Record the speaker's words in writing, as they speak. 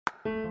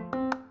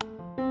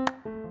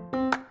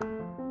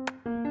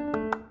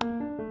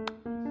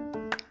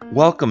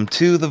Welcome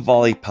to the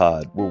Volley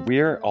Pod, where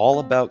we're all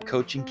about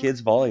coaching kids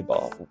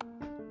volleyball.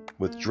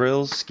 With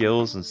drills,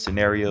 skills, and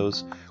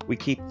scenarios, we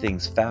keep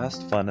things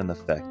fast, fun, and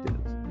effective.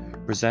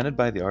 Presented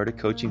by the Art of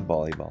Coaching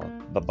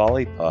Volleyball, the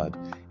Volley Pod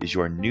is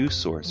your new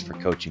source for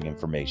coaching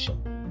information.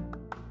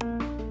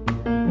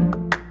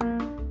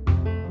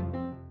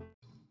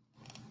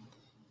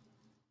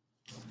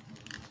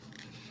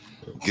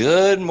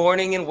 Good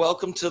morning and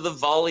welcome to the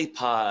Volley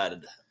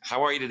Pod.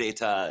 How are you today,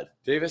 Todd?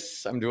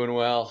 Davis, I'm doing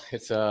well.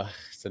 It's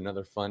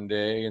another fun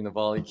day in the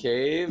Volley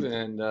Cave.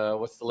 And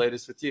what's the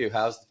latest with you?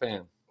 How's the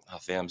fam?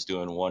 Fam's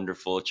doing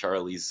wonderful.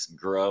 Charlie's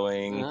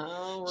growing.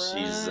 All right.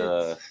 She's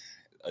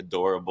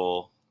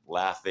adorable,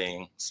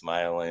 laughing,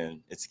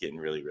 smiling. It's getting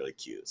really, really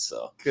cute.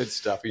 So good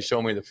stuff. You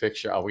show me the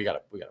picture. Oh, we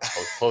gotta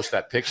post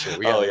that picture.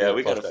 We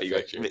gotta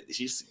figure it.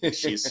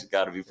 She's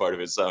got to be part of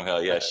it somehow.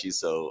 Yeah, she's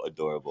so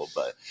adorable.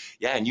 But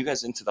yeah, and you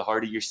guys into the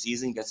heart of your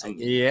season? Got some?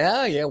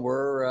 Yeah.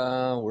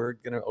 We're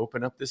gonna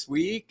open up this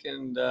week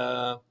and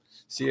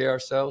see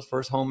ourselves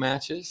first home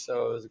matches.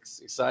 So it was an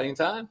exciting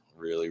time.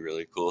 Really,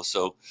 really cool.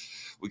 So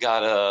we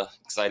got a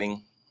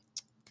exciting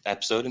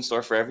episode in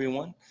store for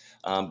everyone.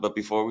 But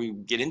before we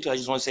get into it, I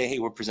just want to say, hey,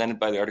 we're presented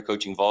by the Art of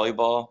Coaching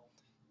Volleyball.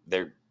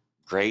 They're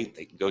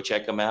great. Go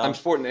check them out. I'm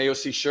sporting the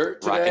AOC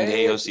shirt today. Rocking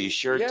the AOC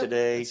shirt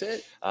today.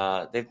 That's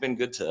it. They've been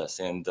good to us,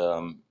 and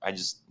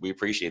we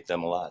appreciate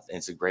them a lot. And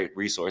it's a great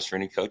resource for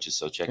any coaches,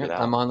 so check it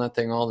out. I'm on that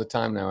thing all the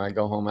time now. I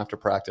go home after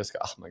practice.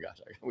 Oh, my gosh,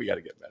 we got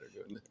to get better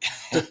doing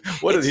it.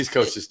 What are these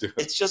coaches doing?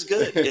 It's just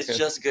good. It's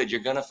just good.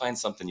 You're going to find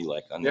something you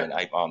like on there, and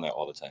I'm on there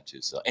all the time,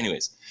 too. So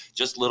anyways,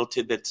 just a little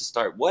tidbit to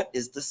start. What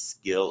is the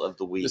skill of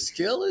the week? The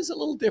skill is a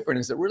little different.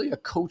 It's really a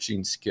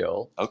coaching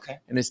skill. Okay.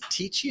 And it's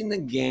teaching the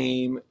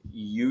game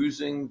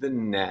using the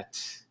net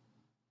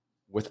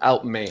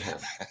without mayhem.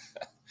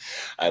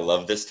 I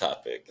love this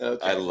topic.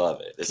 Okay. I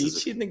love it.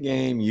 Teaching the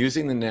game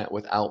using the net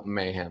without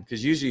mayhem.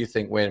 Because usually you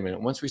think, wait a minute,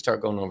 once we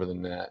start going over the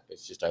net,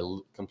 it's just I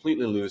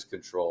completely lose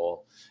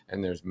control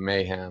and there's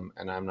mayhem,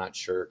 and I'm not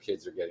sure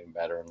kids are getting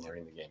better and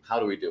learning the game. How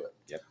do we do it?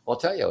 Yep. Well,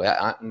 I'll tell you,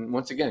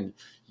 once again,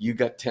 you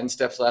got 10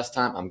 steps last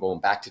time. I'm going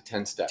back to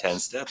 10 steps. 10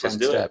 steps. 10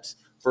 steps.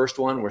 First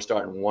one, we're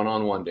starting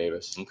one-on-one,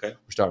 Davis. Okay.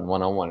 We're starting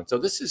one-on-one. And so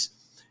this is,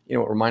 it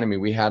reminded me,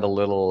 we had a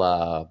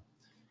little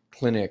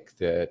clinic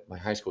that my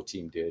high school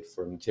team did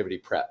for Nativity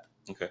Prep.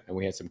 Okay. And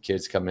we had some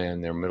kids come in,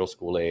 they're middle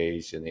school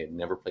age, and they had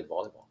never played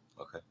volleyball.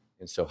 Okay.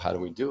 And so how do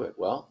we do it?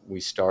 Well,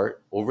 we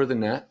start over the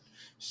net.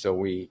 So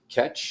we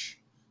catch,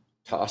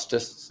 toss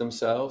distance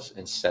themselves,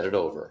 and set it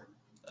over.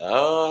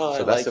 Oh,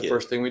 so that's the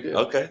first thing we do.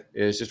 Okay.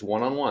 Is just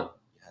one-on-one.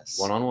 Yes.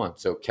 One-on-one.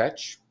 So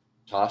catch,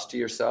 toss to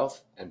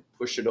yourself, and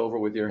push it over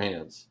with your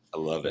hands. I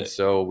love it. And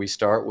so we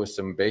start with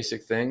some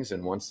basic things,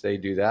 and once they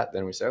do that,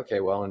 then we say, okay,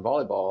 well, in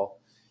volleyball,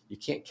 you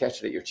can't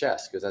catch it at your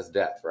chest because that's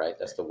death, right?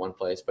 That's the one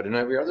place. But in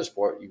every other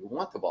sport, you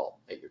want the ball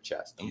at your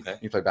chest. Okay.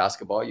 You play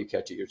basketball, you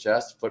catch it at your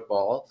chest.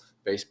 Football,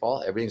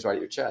 baseball, everything's right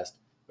at your chest.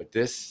 But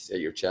this at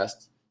your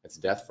chest, it's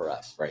death for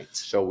us. Right.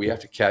 So we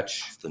have to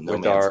catch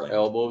with our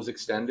elbows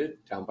extended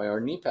down by our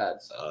knee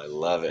pads. Oh, I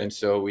love it. And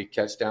so we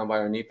catch down by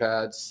our knee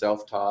pads,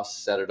 self-toss,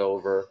 set it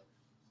over.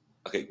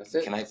 Okay,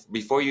 can I,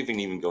 before you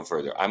even go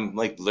further, I'm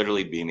like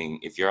literally beaming.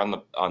 If you're on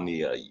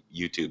the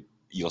YouTube,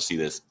 you'll see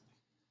this.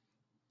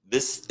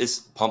 This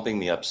is pumping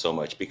me up so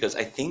much because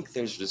I think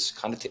there's this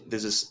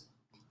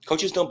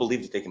coaches don't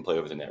believe that they can play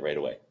over the net right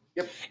away.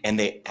 Yep. And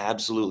they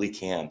absolutely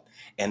can.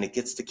 And it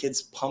gets the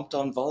kids pumped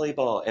on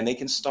volleyball, and they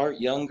can start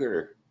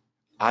younger.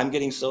 I'm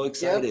getting so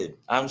excited. Yep.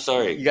 I'm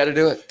sorry. You got to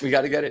do it. We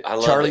got to get it. I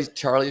love it.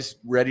 Charlie's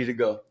ready to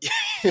go.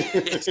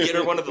 Get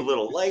her one of the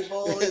little light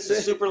balls, the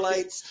super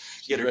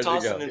lights. Get her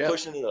tossing and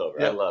pushing it over.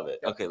 Yep. I love it.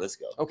 Yep. Okay, let's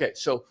go. Okay,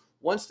 so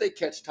once they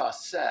catch,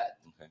 toss, set,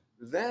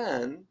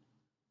 then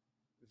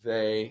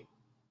they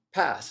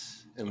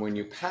pass. And when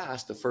you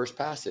pass, the first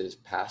pass is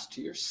pass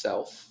to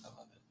yourself. I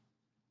love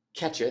it.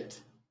 Catch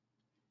it,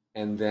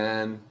 and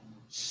then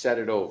set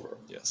it over.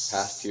 Yes.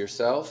 Pass to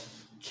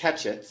yourself,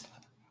 catch it,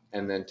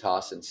 and then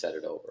toss and set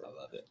it over.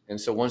 I love it.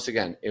 And so once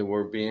again,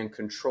 we're being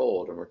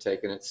controlled and we're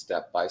taking it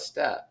step by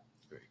step.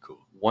 Very cool.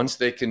 Once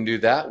they can do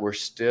that, we're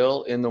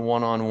still in the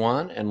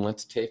one-on-one, and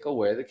let's take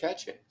away the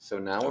catching. So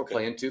now we're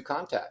playing two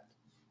contact.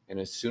 And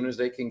as soon as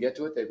they can get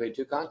to it, they play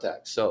two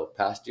contact. So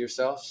pass to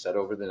yourself, set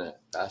over the net.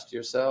 Pass to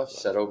yourself,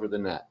 set over the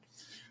net.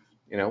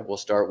 We'll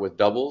start with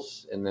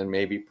doubles and then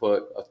maybe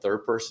put a third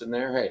person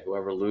there. Hey,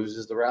 whoever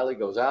loses the rally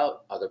goes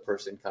out. Other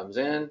person comes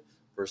in.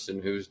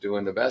 Person who's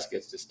doing the best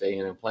gets to stay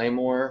in and play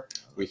more.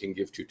 We can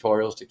give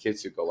tutorials to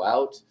kids who go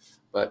out.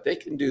 But they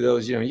can do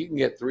those, you can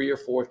get 3 or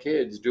 4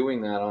 kids doing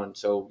that on,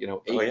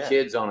 8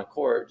 kids on a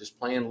court, just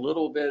playing a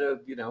little bit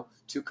of,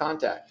 two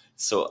contact.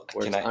 So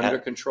can I under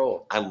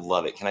control? I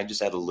love it. Can I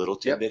just add a little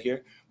tidbit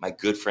here? My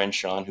good friend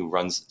Sean, who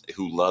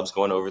loves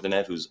going over the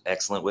net, who's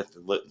excellent with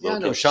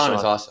Sean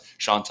is awesome.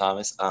 Sean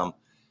Thomas.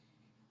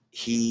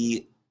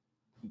 He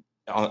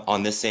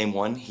on this same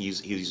one, he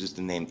uses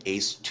the name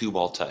Ace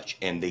 2-ball touch,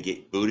 and they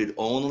get booted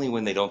only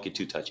when they don't get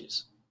 2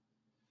 touches.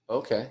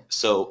 Okay.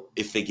 So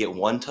if they get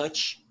one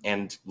touch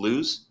and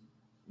lose,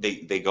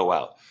 they go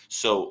out.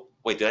 So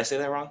wait, did I say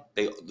that wrong?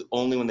 They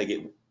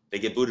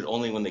get booted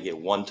only when they get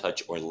one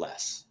touch or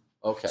less.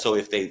 Okay. So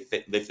if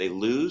they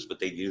lose but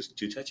they use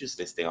 2 touches,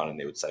 they stay on and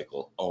they would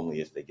cycle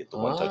only if they get the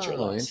 1 touch or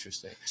Oh, less.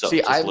 interesting. So See,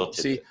 just a little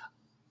tidbit.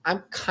 I'm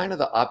kind of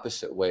the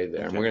opposite way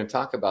there. And we're going to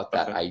talk about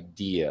that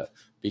idea,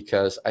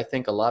 because I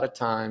think a lot of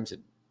times at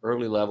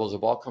early levels, the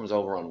ball comes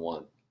over on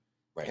one.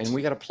 Right. And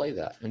we got to play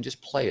that and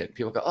just play it.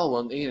 People go, oh,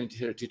 well, you need to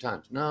hit it 2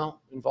 times. No,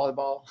 in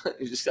volleyball,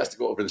 it just has to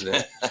go over the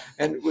net.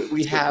 And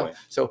we have,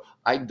 so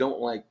I don't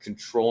like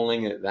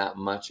controlling it that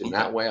much. And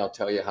that way I'll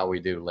tell you how we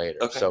do later.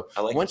 Okay. So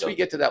like once we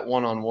get to that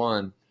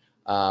one-on-one,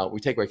 we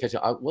take away catching.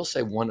 I will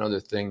say one other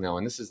thing though,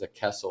 and this is the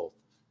Kessel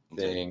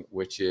thing,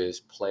 which is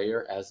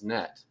player as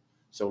net.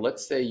 So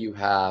let's say you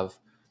have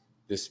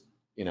this,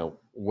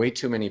 way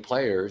too many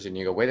players and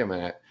you go, wait a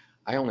minute,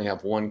 I only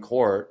have 1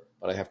 court,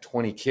 but I have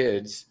 20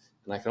 kids.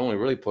 And I can only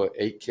really put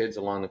 8 kids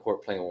along the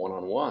court playing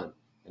one-on-one.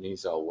 And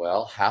he's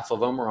well, half of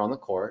them are on the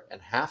court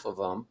and half of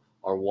them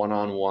are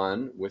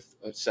one-on-one with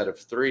a set of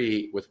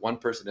 3 with one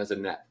person as a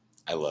net.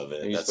 I love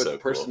it. And you That's put so the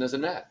person cool. as a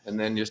net. And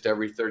then just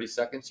every 30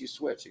 seconds you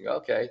switch. You go,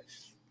 okay,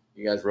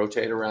 you guys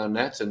rotate around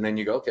nets. And then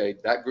you go, okay,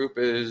 that group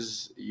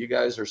is, you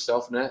guys are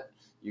self-net.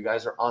 You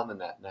guys are on the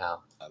net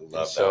now. I love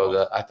that.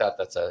 So I thought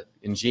that's a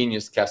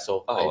ingenious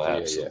Kessel idea. Oh,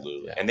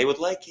 absolutely. Yeah. And they would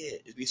like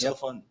it. It'd be so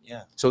fun.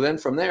 Yeah. So then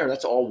from there,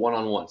 that's all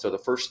one-on-one. So the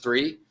first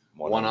 3,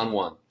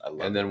 one-on-one.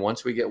 And then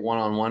once we get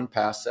one-on-one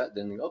past that,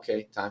 then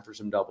okay, time for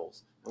some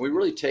doubles. And we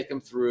really take them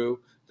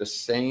through the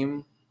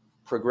same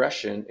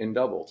progression in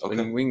doubles.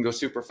 Okay. We can go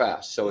super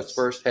fast. So it's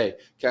first, hey,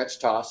 catch,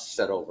 toss,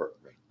 set over.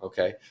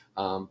 Okay.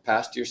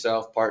 Pass to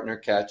yourself, partner,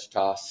 catch,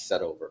 toss,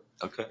 set over.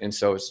 Okay. And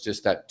so it's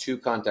just that 2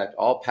 contact,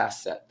 all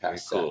pass set.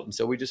 Cool. And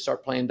so we just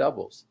start playing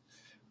doubles.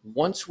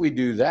 Once we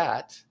do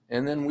that,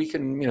 and then we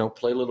can,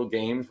 play little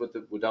games with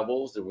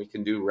doubles, and we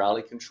can do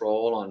rally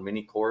control on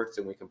mini courts,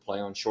 and we can play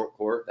on short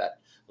court, that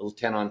little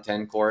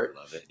 10-on-10 court.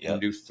 Love it.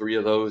 And do 3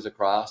 of those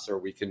across, or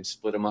we can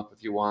split them up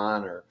if you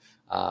want. Or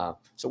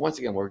so once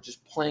again, we're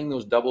just playing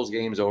those doubles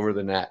games over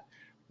the net.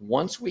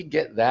 Once we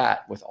get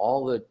that with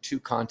all the 2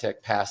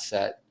 contact pass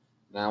set,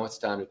 now it's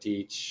time to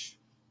teach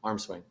arm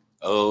swing.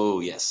 Oh,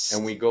 yes.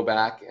 And we go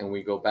back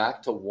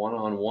to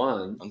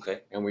one-on-one. Okay.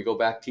 And we go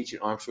back teaching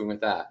arm swing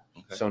with that.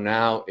 Okay. So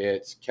now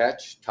it's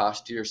catch,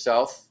 toss to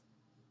yourself,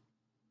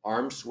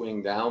 arm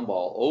swing down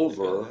ball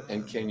over,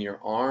 and can your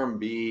arm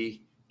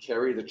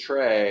carry the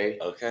tray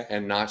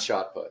and not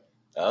shot put?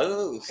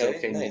 Oh, okay. So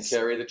can you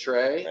carry the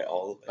tray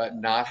but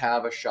not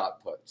have a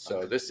shot put?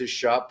 So this is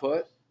shot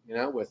put,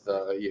 with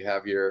you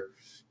have your,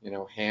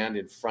 hand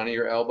in front of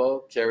your elbow.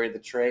 Carry the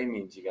tray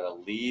means you got to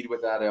lead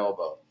with that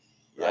elbow.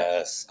 Right?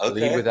 Yes. Okay.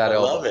 Lead with that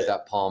elbow, with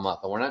that palm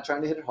up. And we're not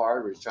trying to hit it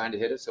hard. We're just trying to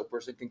hit it so a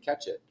person can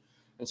catch it.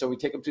 And so we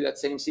take them through that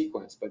same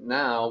sequence. But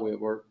now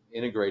we're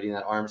integrating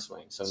that arm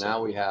swing. So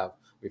now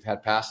we've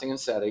had passing and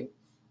setting,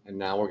 and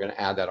now we're going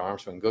to add that arm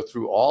swing. Go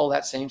through all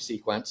that same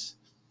sequence.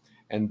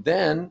 And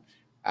then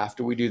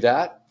after we do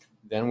that,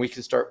 then we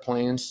can start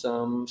playing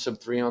some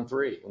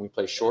 3-on-3. And we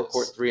play short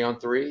court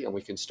 3-on-3, and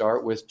we can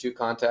start with 2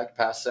 contact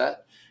pass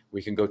set.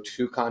 We can go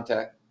 2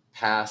 contact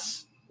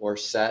pass or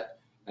set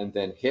and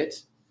then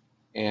hit.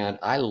 And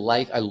I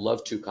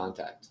love 2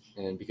 contact.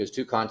 And because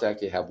 2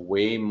 contact, you have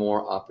way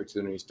more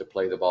opportunities to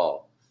play the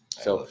ball.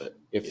 So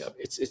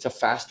it's a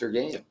faster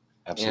game. Yep.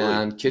 Absolutely.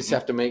 And kids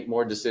have to make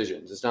more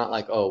decisions. It's not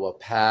like,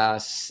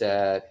 pass,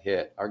 set,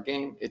 hit. Our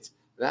game,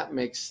 that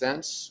makes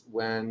sense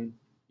when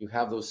you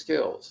have those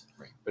skills.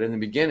 Right. But in the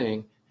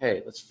beginning,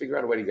 hey, let's figure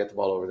out a way to get the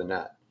ball over the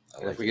net.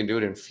 And if we can do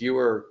it in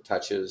fewer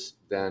touches,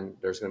 then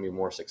there's going to be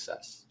more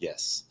success.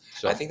 Yes.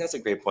 So I think that's a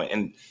great point.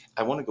 And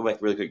I want to go back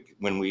really quick.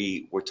 When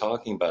we were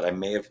talking about, I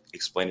may have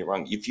explained it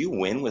wrong. If you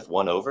win with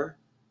 1 over,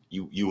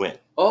 you win.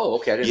 Oh,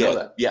 okay. I didn't know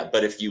that. Yeah.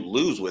 But if you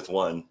lose with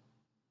 1,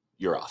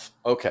 you're off.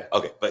 Okay.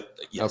 But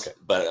yes. Okay.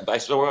 But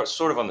we're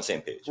sort of on the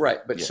same page. Right.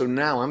 But so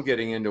now I'm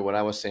getting into what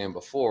I was saying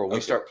before. We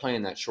start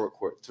playing that short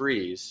court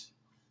 3s.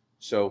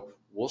 So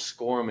we'll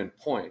score them in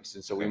points.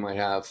 And so we might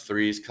have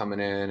 3s coming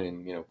in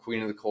and,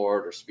 queen of the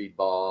court or speed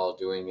ball,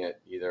 doing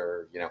it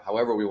either,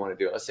 however we want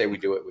to do it. Let's say we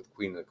do it with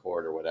queen of the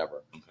court or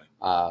whatever.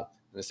 Okay.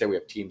 Let's say we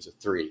have teams of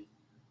 3.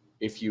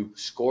 If you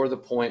score the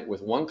point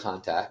with 1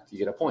 contact, you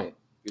get a point.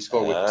 You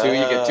score with 2, you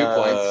get 2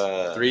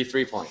 points.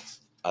 3 points.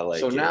 I like it.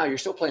 So now you're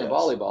still playing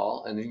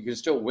volleyball, and you can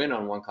still win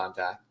on 1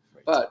 contact.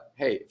 Right. But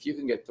hey, if you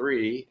can get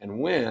 3 and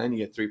win, you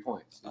get 3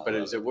 points. But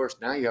is it worse?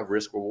 Now you have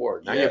risk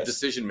reward. Now you have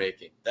decision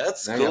making.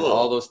 That's now cool. You have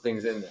all those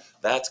things in there.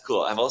 That's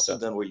cool. I've also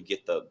done where you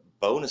get the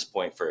bonus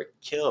point for a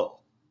kill.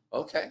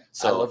 Okay.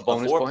 So I love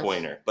bonus a 4 points.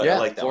 Pointer, but I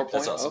like that. 4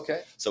 points. That's awesome.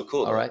 Okay. So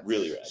cool. All right.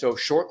 Really rad. So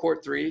short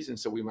court 3s, and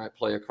so we might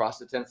play across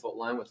the 10-foot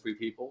line with 3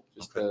 people,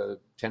 just a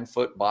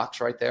 10-foot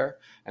box right there,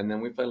 and then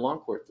we play long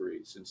court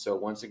 3s. And so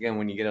once again,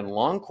 when you get in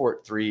long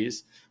court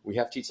 3s, we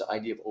have to teach the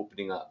idea of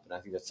opening up, and I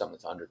think that's something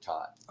that's under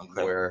taught.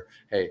 Okay. Where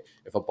hey,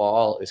 if a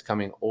ball is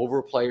coming over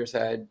a player's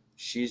head,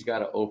 she's got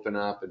to open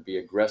up and be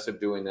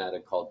aggressive doing that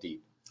and call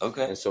deep.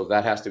 Okay. And so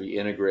that has to be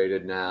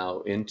integrated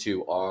now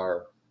into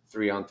our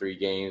 3-on-3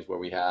 games where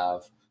we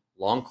have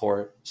long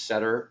court,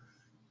 setter,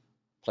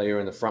 player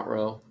in the front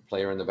row,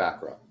 player in the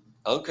back row.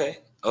 Okay.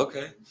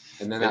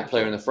 And then that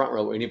player in the front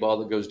row, any ball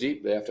that goes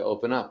deep, they have to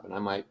open up. And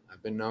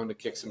I've been known to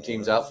kick some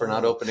teams out for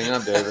not opening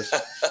up, Davis.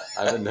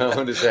 I've been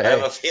known to say, hey. I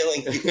have a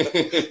feeling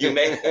you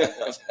may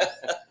have.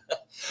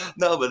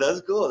 No, but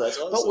that's cool. That's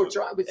awesome. But we're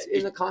trying. It's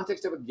in the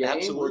context of a game.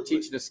 Absolutely. We're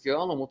teaching a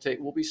skill, and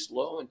we'll be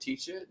slow and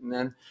teach it. And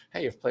then,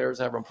 hey, if players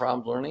are having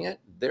problems learning it,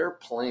 they're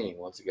playing.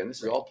 Once again,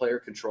 this is all player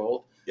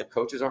controlled. Yep.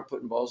 Coaches aren't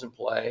putting balls in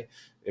play.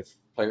 If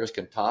players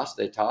can toss,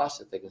 they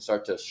toss. If they can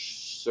start to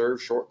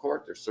serve short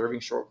court, they're serving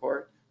short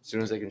court. As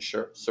soon as they can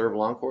serve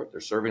long court, they're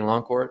serving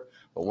long court.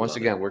 But once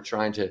again, we're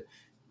trying to,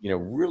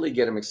 really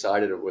get them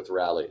excited with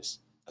rallies.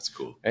 That's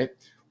cool. Okay.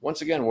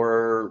 Once again,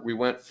 we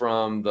went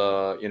from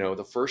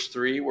the first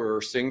 3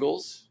 were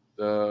singles,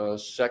 the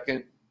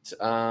second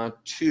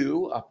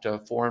 2 up to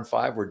 4 and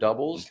 5 were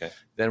doubles. Okay.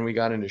 Then we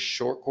got into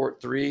short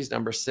court 3s,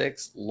 number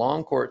 6,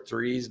 long court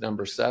 3s,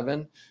 number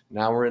 7.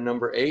 Now we're in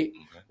number 8.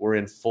 Okay. We're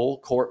in full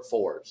court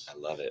 4s. I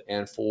love it.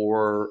 And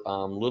for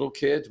little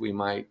kids, we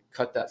might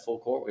cut that full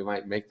court. We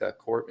might make that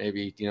court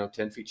maybe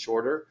 10 feet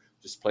shorter.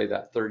 Just play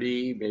that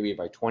 30, maybe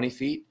by 20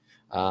 feet.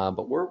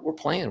 But we're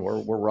playing.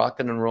 We're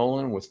rocking and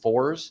rolling with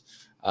 4s.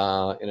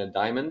 In a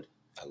diamond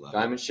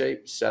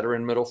shape, setter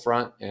in middle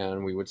front,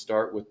 and we would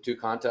start with 2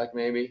 contact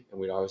maybe, and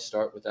we'd always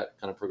start with that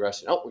kind of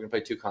progression. Oh, we're gonna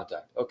play 2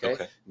 contact.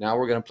 Okay. Now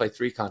we're gonna play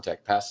 3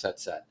 contact, pass, set.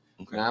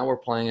 Okay. Now we're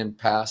playing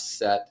pass,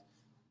 set,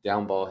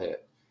 down ball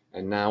hit,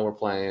 and now we're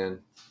playing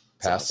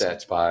pass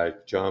sets by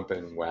jump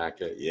and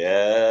whack it.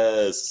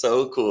 Yes,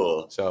 so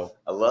cool. So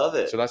I love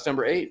it. So that's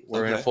number 8.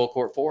 We're in full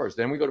court 4s.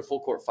 Then we go to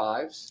full court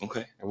 5s.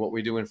 Okay. And what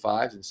we do in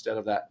 5s, instead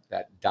of that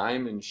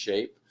diamond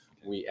shape,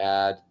 we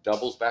add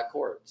doubles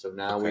backcourt. So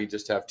now we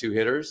just have 2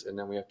 hitters, and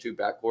then we have 2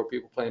 backcourt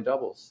people playing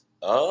doubles.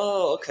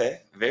 Oh,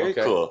 okay. Very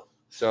cool.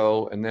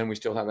 So, and then we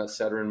still have that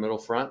setter in middle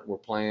front. We're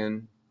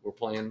playing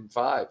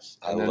 5s.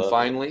 And then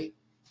finally,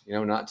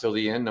 not until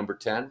the end, number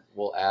 10,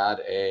 we'll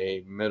add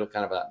a middle,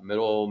 kind of that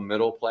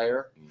middle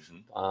player,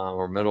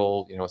 or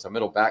middle, it's a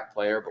middle back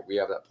player, but we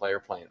have that player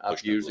playing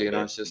up usually in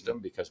our system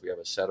because we have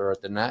a setter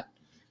at the net.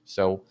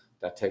 So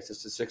that takes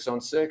us to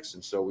 6-on-6.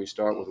 And so we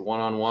start with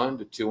 1-on-1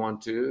 to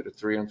 2-on-2 to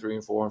 3-on-3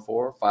 and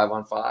 4-on-4,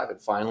 5-on-5.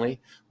 And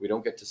finally, we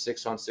don't get to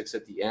 6-on-6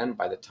 at the end.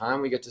 By the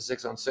time we get to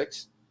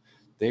 6-on-6,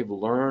 they've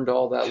learned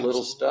all that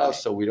little stuff.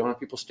 So we don't have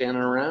people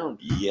standing around.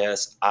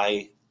 Yes,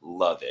 I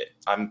love it.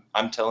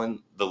 I'm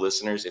telling the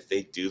listeners, if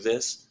they do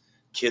this,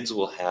 kids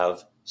will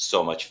have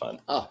so much fun.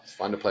 Oh, it's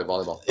fun to play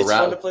volleyball. It's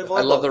fun to play volleyball.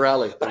 I love the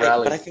rally. But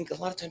I think a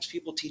lot of times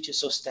people teach it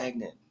so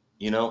stagnant,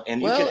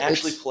 and you can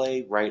actually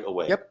play right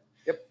away. Yep.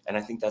 And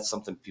I think that's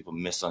something people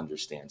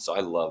misunderstand. So I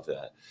love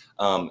that.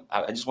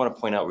 I just want to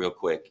point out real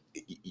quick,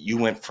 you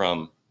went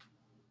from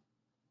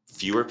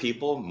fewer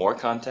people, more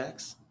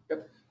contacts.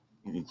 Yep.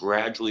 You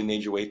gradually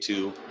made your way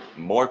to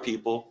more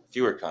people,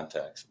 fewer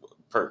contacts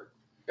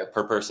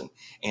per person.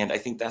 And I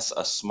think that's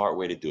a smart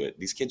way to do it.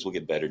 These kids will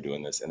get better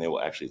doing this, and they will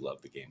actually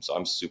love the game. So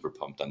I'm super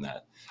pumped on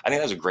that. I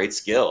think that was a great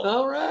skill.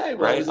 All right.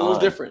 Well, it's a little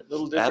different.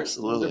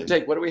 Absolutely.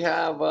 Take. What do we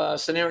have?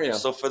 Scenario.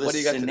 So for the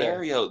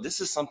scenario,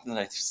 this is something that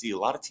I see a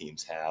lot of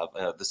teams have.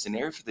 The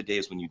scenario for the day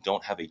is when you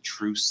don't have a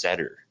true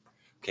setter.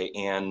 Okay.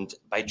 And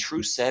by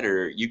true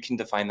setter, you can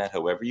define that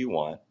however you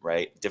want,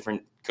 right?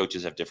 Different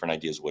coaches have different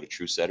ideas of what a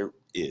true setter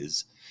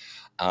is.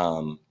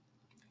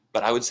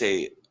 But I would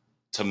say,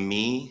 to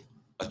me,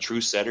 a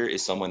true setter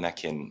is someone that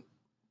can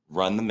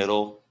run the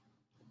middle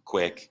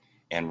quick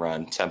and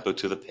run tempo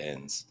to the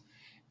pins,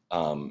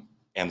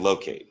 and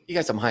locate. You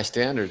got some high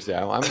standards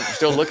there. I'm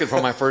still looking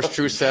for my first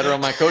true setter of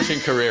my coaching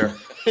career.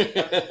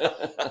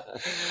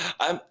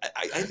 I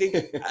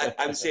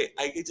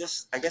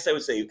guess I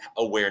would say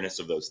awareness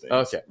of those things.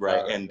 Okay.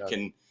 Right. And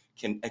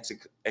can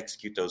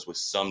execute those with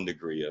some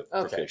degree of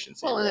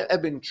proficiency. Well, right?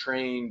 I've been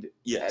trained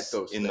at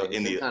those things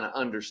to kind of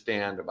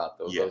understand about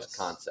those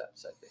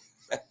concepts, I think.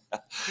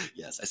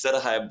 Yes, I set a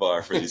high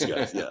bar for these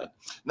guys. Yeah.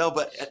 No,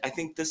 but I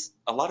think this,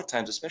 a lot of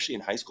times, especially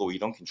in high school, where you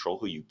don't control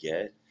who you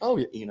get. Oh,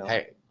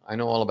 hey, I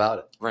know all about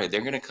it. Right.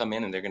 They're going to come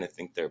in and they're going to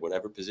think they're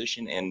whatever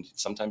position. And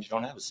sometimes you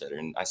don't have a setter.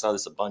 And I saw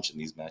this a bunch in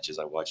these matches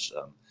I watched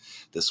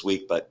this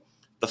week. But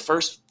the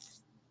first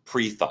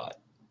pre-thought,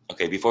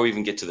 okay, before we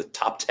even get to the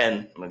top 10,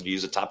 I'm going to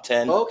use the top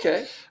 10.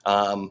 Okay.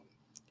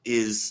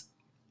 Is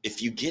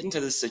if you get into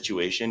this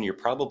situation, you're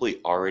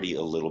probably already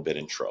a little bit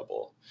in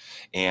trouble.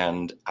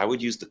 And I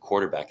would use the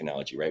quarterback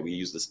analogy, right? We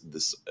use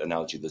this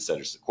analogy, the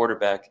setter's the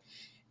quarterback.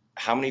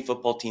 How many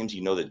football teams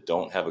that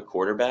don't have a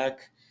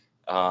quarterback?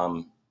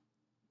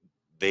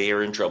 They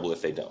are in trouble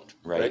if they don't,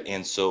 right?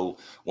 And so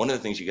one of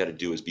the things you got to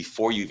do is,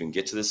 before you even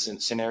get to this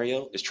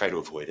scenario, is try to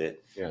avoid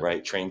it,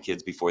 right? Train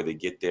kids before they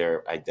get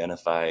there.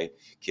 Identify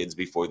kids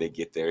before they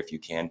get there if you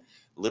can.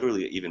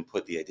 Literally even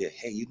put the idea,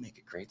 hey, you'd make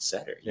a great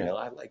setter.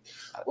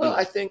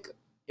 I think,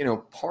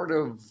 part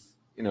of,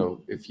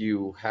 if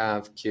you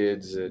have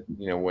kids that,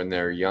 when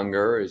they're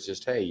younger, is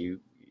just, hey,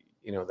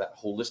 that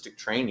holistic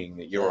training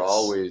that you're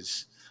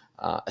always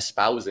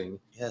espousing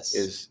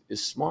is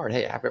smart.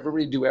 Hey, have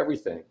everybody do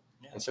everything.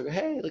 And so,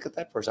 hey, look at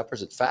that person. That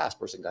person's fast.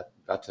 Person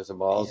got to some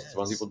balls. Yes.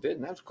 Some other people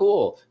didn't. That's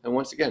cool. And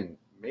once again,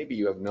 maybe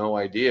you have no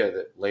idea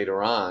that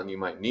later on you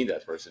might need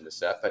that person to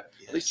set, but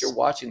at least you're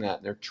watching that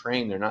and they're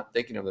trained. They're not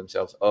thinking of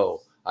themselves,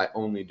 oh, I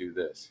only do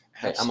this.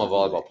 Hey, I'm a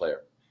volleyball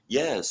player.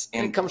 Yes.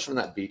 And it comes from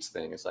that beats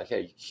thing. It's like,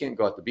 hey, you can't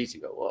go out the beats.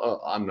 You go,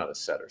 well, I'm not a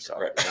setter.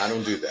 Sorry. Right. I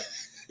don't do that.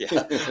 Yeah,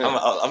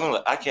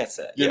 I can't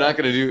set. You're not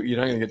going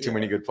to get too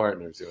many good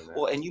partners doing that.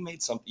 Well, and you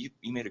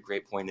made a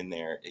great point in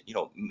there.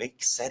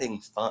 Make setting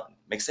fun,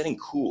 make setting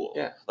cool.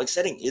 Yeah, like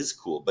setting is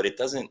cool, but it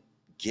doesn't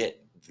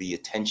get the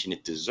attention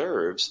it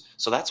deserves.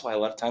 So that's why a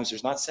lot of times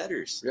there's not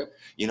setters. Yep.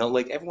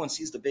 Like everyone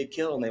sees the big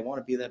kill and they want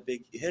to be that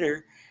big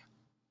hitter.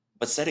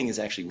 But setting is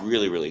actually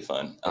really, really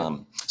fun.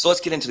 So let's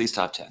get into these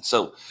top 10.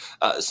 So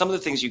some of the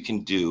things you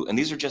can do, and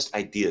these are just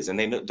ideas, and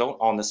they don't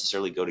all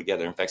necessarily go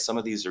together. In fact, some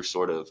of these are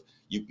sort of,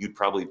 you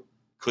probably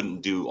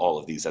couldn't do all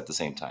of these at the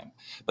same time.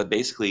 But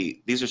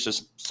basically, these are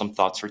just some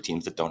thoughts for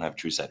teams that don't have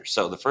true setters.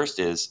 So the first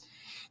is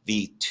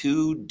the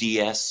 2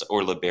 DS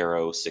or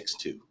libero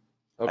 6-2.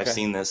 Okay. I've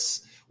seen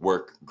this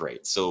work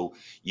great. So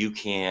you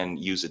can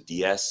use a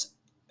DS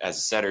as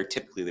a setter.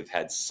 Typically, they've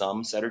had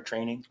some setter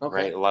training,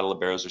 right? A lot of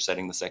liberos are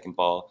setting the second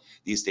ball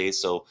these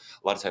days. So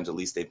a lot of times, at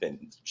least they've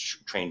been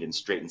trained in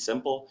straight and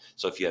simple.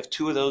 So if you have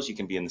 2 of those, you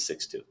can be in the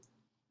 6-2.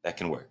 That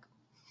can work.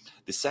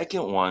 The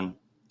second one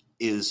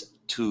is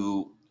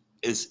a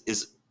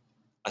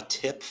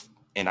tip,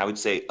 and I would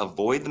say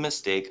avoid the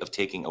mistake of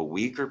taking a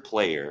weaker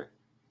player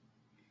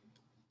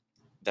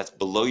that's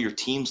below your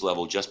team's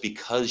level just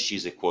because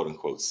she's a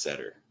quote-unquote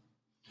setter.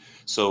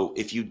 So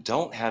if you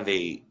don't have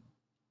a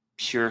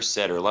pure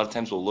setter, a lot of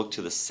times we'll look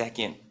to the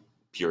second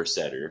pure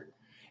setter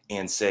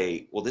and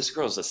say, well, this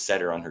girl's a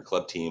setter on her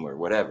club team or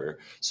whatever,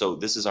 so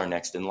this is our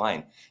next in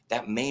line.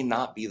 That may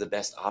not be the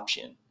best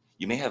option.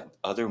 You may have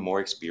other more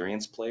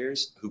experienced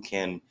players who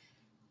can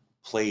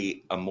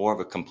play more of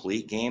a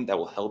complete game that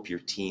will help your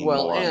team.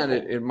 Well, and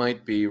it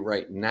might be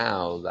right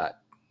now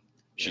that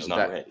she's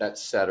not ready. That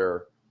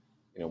setter,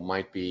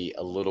 might be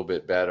a little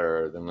bit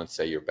better than, let's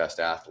say, your best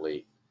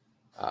athlete,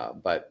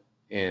 but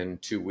in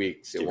 2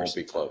 weeks it won't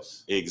be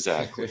close.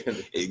 Exactly.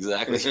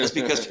 Just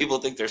because people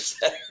think they're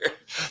setter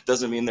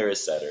doesn't mean they're a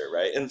setter,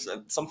 right? And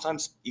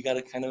sometimes you got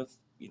to kind of,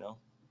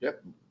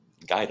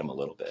 guide them a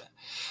little bit.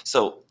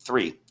 So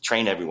 3,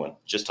 train everyone.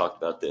 Just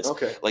talked about this.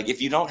 Okay. Like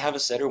if you don't have a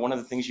setter, one of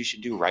the things you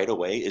should do right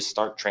away is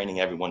start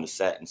training everyone to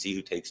set and see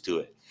who takes to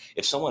it.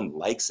 If someone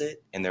likes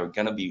it and they're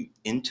going to be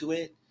into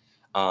it,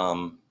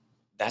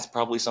 that's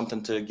probably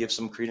something to give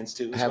some credence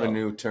to. I have a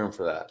new term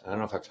for that. I don't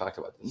know if I've talked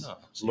about this. No.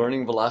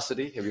 Learning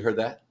velocity. Have you heard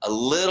that? A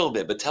little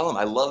bit, but tell them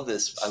I love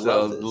this.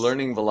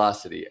 Learning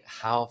velocity.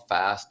 How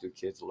fast do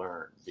kids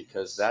learn?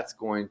 Because that's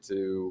going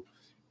to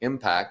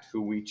impact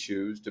who we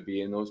choose to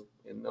be in those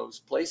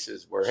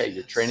places where, hey,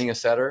 you're training a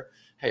setter.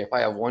 Hey, if I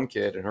have one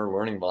kid and her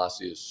learning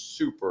velocity is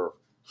super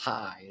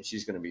high and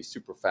she's going to be a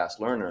super fast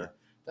learner,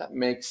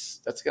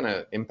 that's going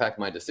to impact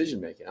my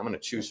decision making. I'm going to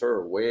choose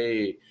her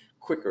way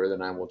quicker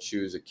than I will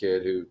choose a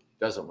kid who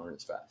doesn't learn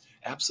as fast.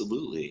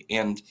 Absolutely.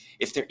 And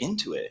if they're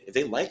into it, if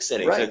they like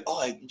setting, right.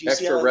 Like, do you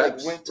see how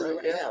reps, I went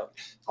to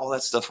all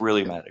that stuff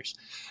really matters.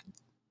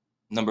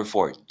 Number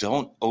 4,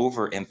 don't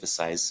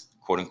overemphasize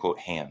quote unquote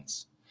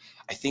hands.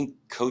 I think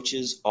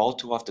coaches all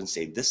too often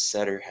say this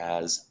setter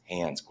has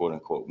hands, quote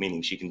unquote,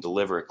 meaning she can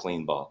deliver a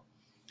clean ball.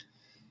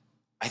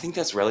 I think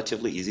that's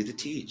relatively easy to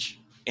teach.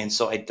 And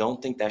so I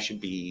don't think that should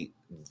be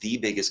the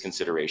biggest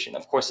consideration.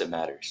 Of course it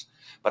matters,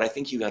 but I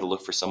think you got to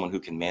look for someone who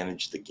can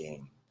manage the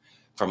game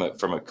from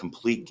a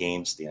complete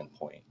game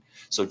standpoint.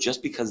 So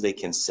just because they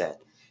can set,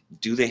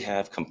 do they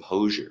have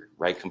composure,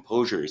 right?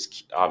 Composure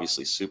is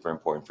obviously super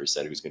important for a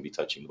setter who's going to be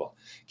touching the ball.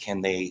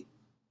 Can they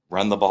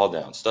run the ball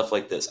down? Stuff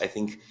like this. I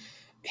think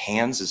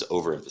hands is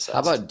overemphasized. How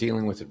about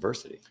dealing with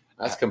adversity?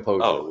 That's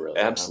composure, really.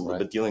 Absolutely. Right?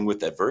 But dealing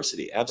with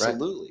adversity,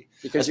 absolutely.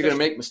 Right. Because you're going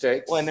to make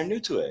mistakes. Well, and they're new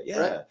to it. Yeah.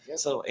 Right. Yep.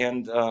 So,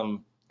 and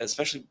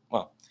especially,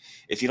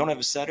 if you don't have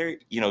a setter,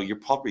 you're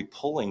probably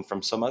pulling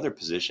from some other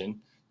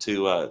position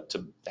to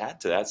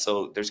add to that.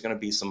 So there's going to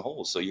be some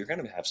holes. So you're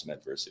going to have some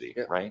adversity,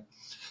 right?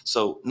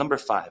 So number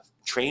 5,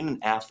 train an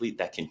athlete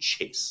that can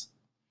chase.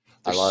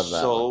 There's I love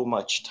that. So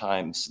much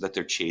times that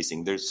they're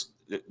chasing. There's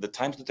the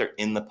times that they're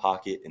in the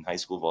pocket in high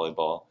school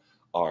volleyball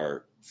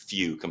are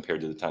few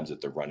compared to the times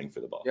that they're running for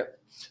the ball. Yep.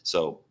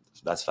 So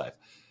that's 5.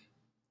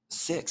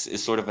 6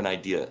 is sort of an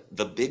idea.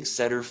 The big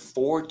setter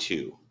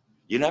 4-2.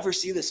 You never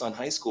see this on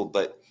high school,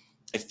 but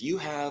if you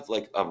have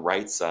like a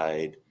right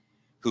side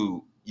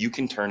who you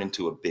can turn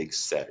into a big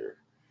setter,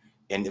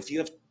 and if you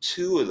have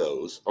 2 of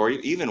those, or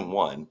even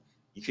 1,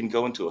 you can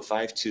go into a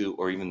 5-2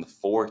 or even the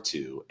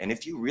 4-2. And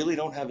if you really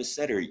don't have a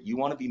setter, you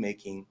want to be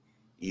making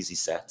easy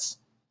sets,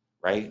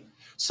 right?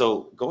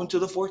 So go into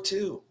the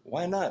 4-2.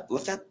 Why not?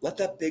 Let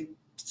that big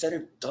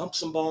setter dump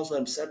some balls, let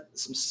them set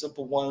some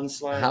simple 1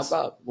 slides.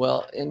 How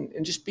about,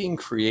 and just being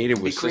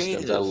creative with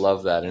systems. I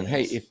love that. And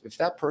hey, if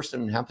that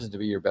person happens to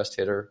be your best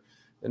hitter,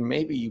 then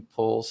maybe you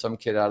pull some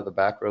kid out of the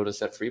back row to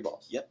set free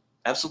balls. Yep,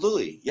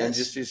 absolutely. Yes. And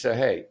just you say,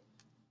 hey,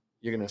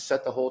 you're going to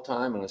set the whole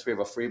time unless we have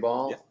a free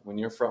ball. Yep. When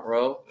you're front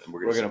row,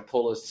 we're going to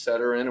pull a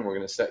setter in and we're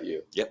going to set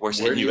you. Yep, we're Where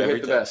setting do you you every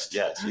hit the time. best?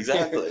 Yes,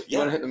 exactly. You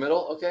want to hit in the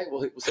middle? Okay,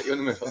 we'll set you in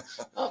the middle.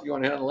 Oh, you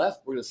want to hit on the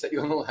left? We're going to set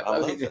you on the left. I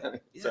love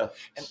it. Yeah. So,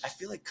 and I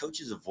feel like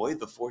coaches avoid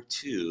the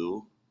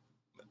 4-2,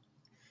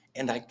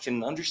 and I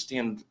can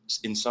understand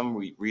in some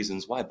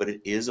reasons why, but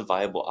it is a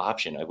viable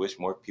option. I wish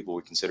more people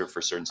would consider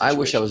for certain situations. I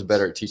wish I was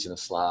better at teaching the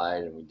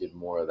slide and we did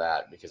more of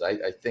that, because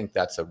I think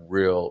that's a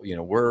real,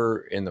 we're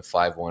in the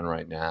 5-1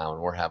 right now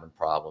and we're having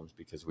problems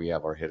because we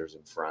have our hitters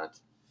in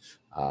front.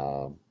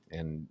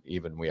 And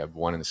even we have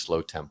one in the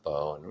slow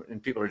tempo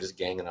and people are just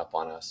ganging up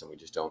on us and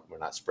we're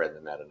not spreading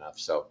the net enough.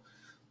 So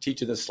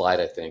teaching the slide,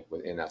 I think,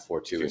 in that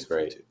 4-2 is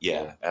great.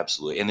 Yeah,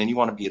 absolutely. And then you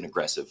want to be an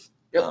aggressive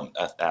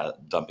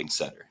dumping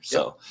setter.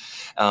 So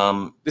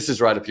this is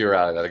right up your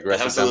alley, that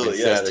aggressive absolutely,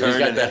 dumping setter.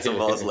 Turn and hit some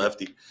balls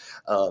lefty.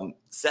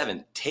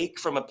 7, take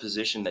from a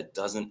position that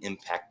doesn't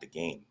impact the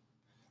game,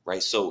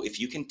 right? So if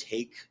you can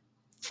take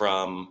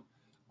from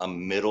a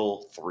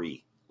middle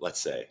 3,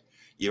 let's say,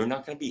 you're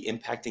not going to be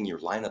impacting your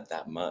lineup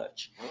that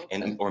much,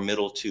 or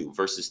middle 2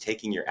 versus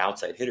taking your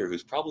outside hitter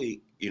who's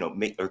probably,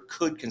 or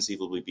could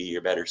conceivably be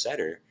your better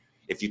setter.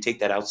 If you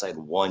take that outside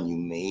 1, you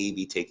may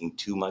be taking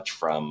too much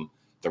from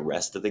the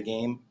rest of the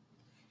game.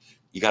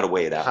 You got to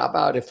weigh it out. How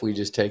about if we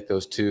just take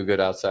those 2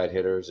 good outside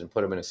hitters and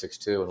put them in a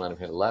 6-2 and let them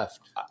hit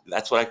left?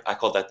 That's what I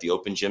call that, the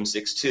open gym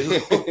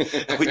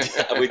 6-2.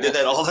 we did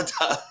that all the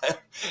time,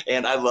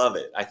 and I love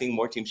it. I think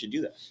more teams should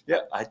do that. Yeah,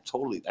 I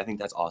think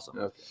that's awesome.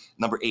 Okay.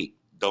 Number 8,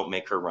 don't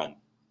make her run.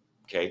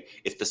 Okay,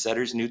 if the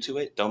setter's new to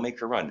it, don't make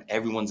her run.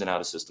 Everyone's an out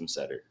of system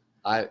setter.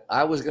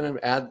 I was going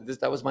to add this.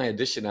 That was my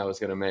addition I was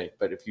going to make.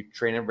 But if you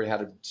train everybody how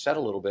to set a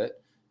little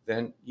bit,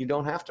 then you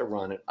don't have to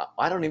run it.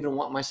 I don't even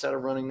want my setter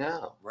running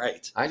now.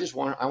 Right. I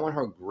want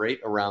her great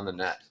around the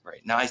net.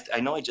 Right. Now,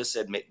 I know I just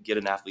said get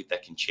an athlete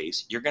that can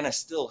chase. You're going to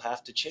still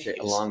have to chase.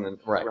 Along the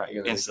right.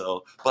 And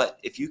so, but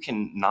if you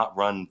can not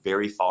run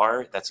very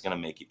far, that's going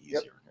to make it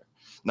easier. Yep.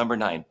 Number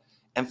 9,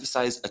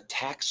 emphasize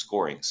attack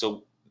scoring.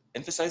 So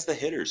emphasize the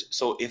hitters.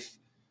 So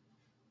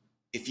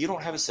if you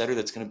don't have a setter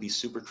that's going to be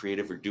super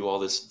creative or do all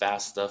this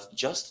fast stuff,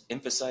 just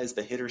emphasize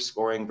the hitter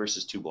scoring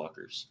versus 2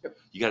 blockers. Yep.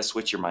 You got to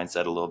switch your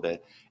mindset a little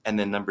bit. And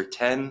then number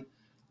 10,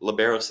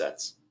 libero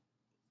sets.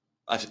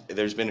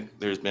 There's been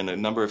a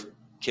number of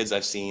kids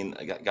I've seen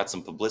got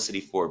some publicity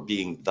for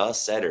being the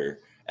setter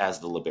as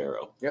the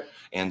libero. Yep.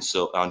 And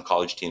so on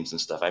college teams and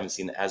stuff, I haven't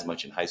seen it as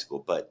much in high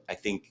school, but I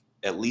think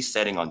at least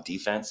setting on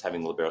defense,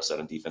 having libero set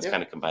on defense,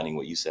 kind of combining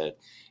what you said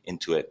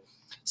into it.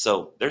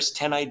 So there's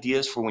 10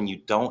 ideas for when you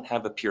don't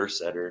have a pure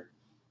setter,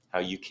 how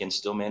you can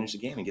still manage the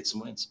game and get some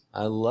wins.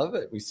 I love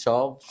it. We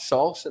solve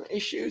some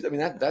issues. I mean,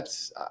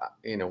 that's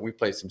we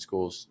played some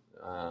schools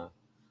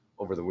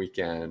over the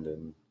weekend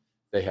and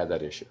they had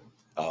that issue.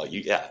 Oh,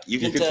 you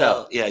can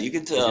tell. Yeah, you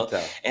can tell.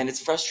 And it's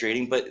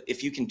frustrating, but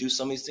if you can do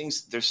some of these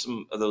things, there's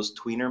some of those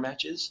tweener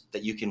matches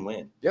that you can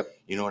win. Yep.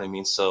 You know what I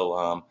mean?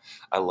 So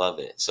I love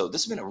it. So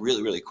this has been a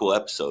really, really cool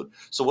episode.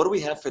 So what do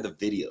we have for the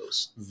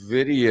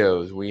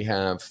videos? We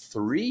have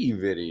 3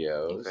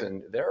 videos,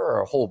 and there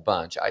are a whole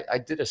bunch. I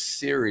did a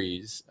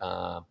series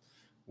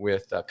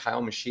with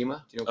Kyle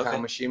Mishima. Do you know Kyle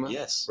Mishima?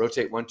 Yes.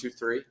 Rotate 1, 2,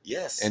 3.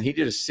 Yes. And he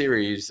did a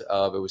series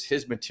of, it was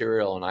his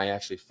material, and I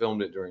actually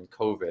filmed it during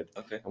COVID.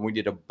 Okay. And we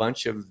did a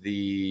bunch of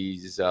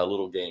these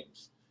little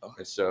games.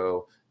 Okay.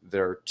 So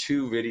there are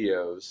 2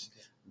 videos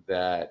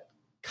that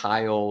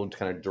Kyle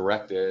kind of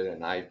directed,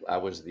 and I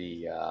was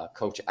the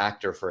coach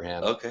actor for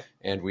him. Okay.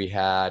 And we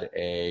had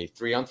a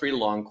 3-on-3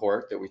 long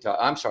court that we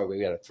talked. I'm sorry, we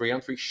had a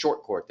 3-on-3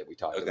 short court that we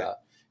talked about,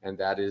 and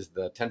that is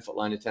the 10-foot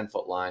line to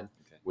 10-foot line.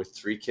 With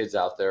 3 kids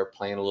out there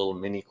playing a little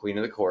mini Queen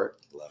of the Court.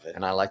 Love it.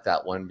 And I like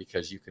that one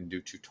because you can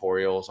do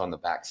tutorials on the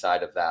back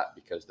side of that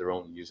because they're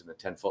only using the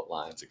 10-foot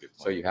line. That's a good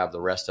point. So you have the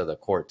rest of the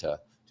court to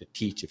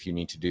teach if you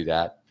need to do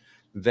that.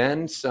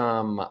 Then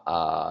some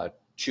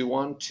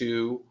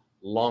 2-on-2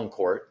 long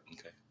court,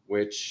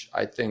 which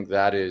I think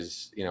that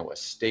is, a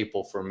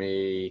staple for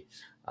me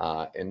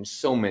in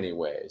so many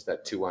ways,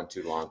 that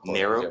 2-on-2 long court.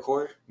 Narrow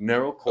court?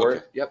 Narrow court.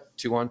 Okay. Yep.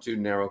 2-on-2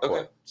 narrow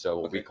court. So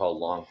what we call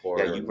long court.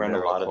 Yeah, you run a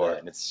lot of that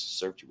and it's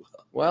served you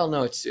well. Well,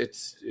 no, it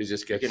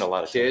just gets a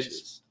lot of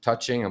kids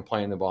touching and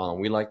playing the ball.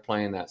 And we like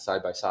playing that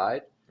side by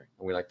side. Right.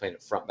 And we like playing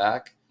it front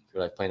back.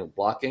 We like playing it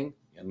blocking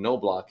and no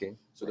blocking.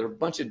 So there are a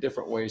bunch of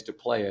different ways to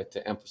play it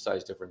to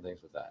emphasize different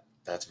things with that.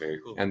 That's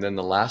very cool. And then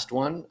the last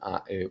one,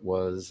 it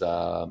was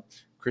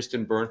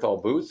Kristen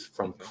Bernthal Booth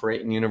from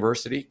Creighton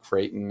University.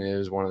 Creighton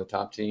is one of the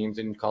top teams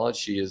in college.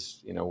 She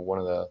is, one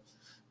of the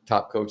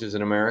top coaches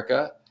in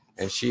America,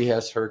 and she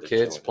has her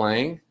kids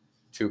playing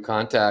 2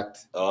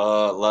 contact.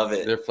 Oh, love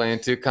it. They're playing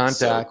 2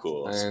 contact. So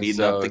cool.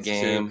 Speeding up the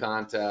game. 2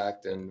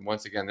 contact, and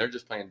once again, they're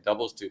just playing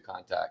doubles 2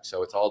 contact.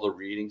 So it's all the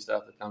reading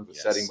stuff that comes with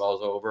setting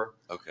balls over.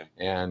 Okay.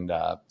 And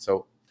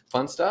so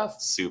fun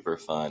stuff. Super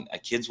fun.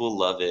 Kids will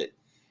love it,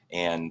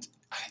 and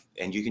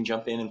you can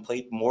jump in and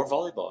play more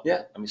volleyball.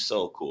 Yeah. I mean,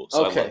 so cool.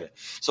 So I love it.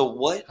 So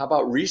what? How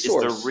about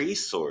resource? Is the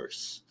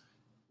resource?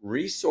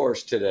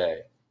 Resource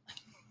today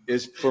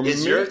is for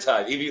It's me. your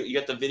time. You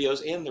got the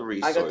videos and the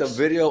resource. I got the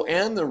video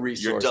and the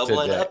resource. You're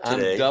doubling up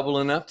today. I'm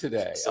doubling up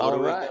today. So All what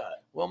do we right. got?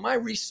 Well, my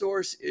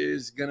resource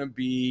is going to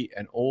be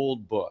an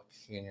old book,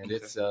 and Okay.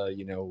 it's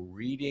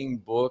reading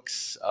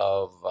books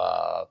of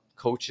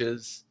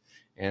coaches.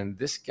 And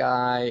this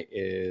guy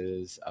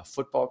is a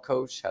football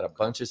coach, had a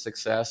bunch of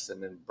success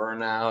and then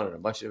burnout and a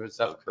bunch of other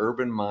stuff. Okay.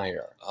 Urban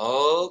Meyer.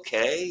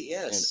 Okay,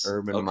 yes. And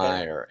Urban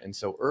Meyer. And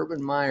so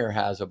Urban Meyer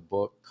has a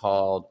book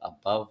called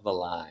Above the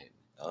Line.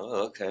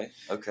 Oh, okay.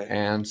 Okay.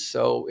 And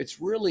so it's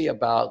really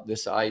about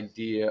this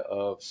idea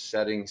of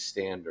setting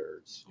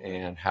standards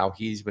and how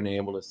he's been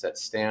able to set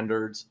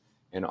standards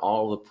in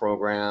all the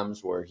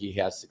programs where he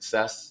has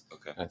success.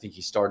 Okay. I think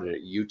he started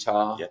at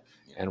Utah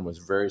and was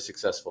very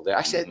successful there.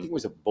 Actually, I think it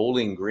was a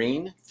Bowling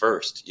Green.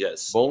 First,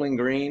 yes. Bowling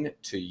Green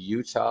to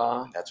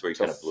Utah. That's where he to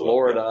kind of blew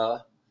Florida.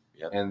 up.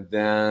 Yep. And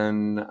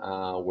then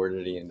where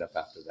did he end up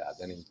after that?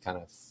 Then he kind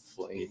of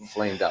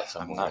flamed out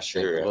somewhere. I'm not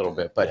sure a little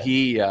bit. But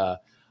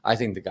I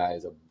think the guy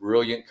is a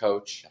brilliant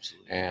coach.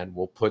 Absolutely. And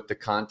we'll put the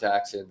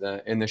contacts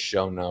in the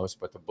show notes.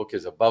 But the book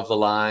is Above the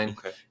Line,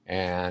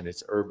 and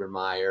it's Urban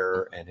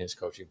Meyer and his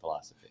coaching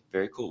philosophy.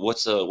 Very cool.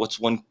 What's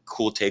one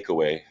cool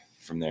takeaway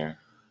from there?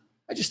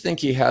 I just think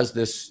he has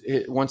this.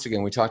 Once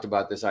again, we talked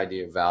about this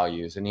idea of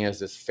values, and he has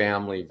this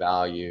family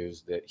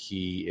values that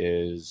he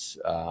is,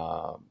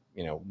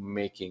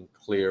 making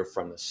clear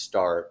from the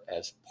start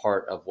as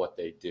part of what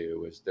they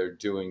do. Is they're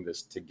doing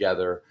this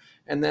together.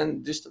 And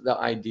then just the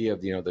idea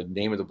of, the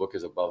name of the book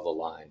is Above the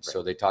Line. Right.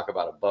 So they talk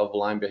about above the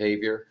line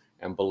behavior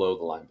and below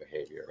the line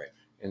behavior. Right.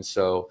 And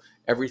so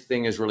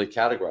everything is really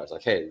categorized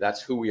like, hey,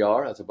 that's who we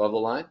are. That's above the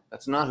line.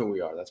 That's not who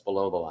we are. That's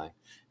below the line.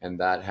 And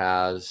that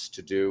has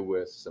to do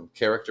with some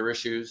character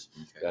issues.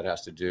 Okay. That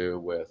has to do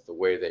with the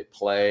way they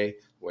play,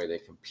 the way they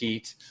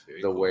compete,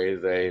 way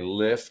they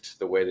lift,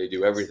 the way they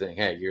do everything.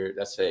 Hey,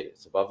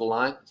 it's above the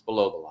line. It's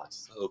below the line.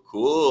 So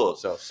cool.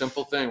 So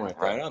simple thing right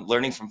there. Right on.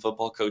 Learning from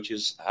football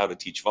coaches how to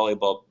teach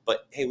volleyball.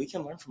 But, hey, we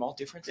can learn from all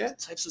different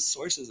types of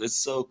sources. It's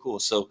so cool.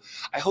 So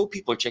I hope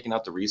people are checking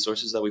out the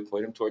resources that we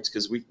point them towards,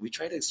 because we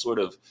try to sort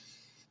of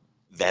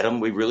vet them.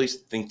 We really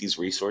think these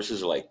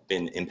resources are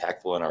been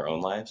impactful in our own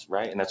lives,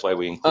 right? And that's why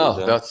we include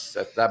them. That's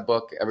that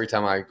book. Every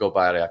time I go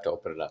by it, I have to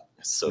open it up,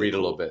 read a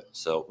little bit.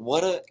 So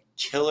what a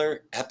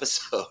killer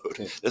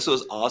episode. This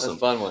was awesome. That's a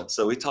fun one.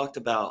 So we talked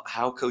about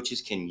how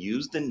coaches can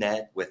use the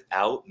net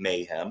without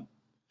mayhem,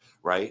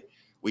 right?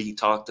 We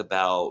talked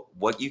about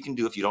what you can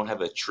do if you don't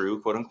have a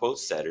true quote unquote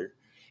setter.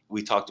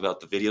 We talked about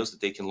the videos that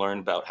they can learn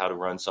about how to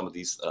run some of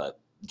these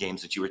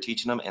games that you were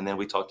teaching them. And then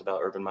we talked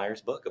about Urban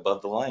Meyer's book,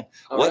 Above the Line.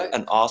 What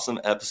an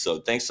awesome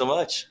episode. Thanks so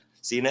much.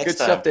 See you next time.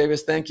 Good stuff,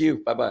 Davis. Thank you.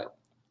 Bye-bye.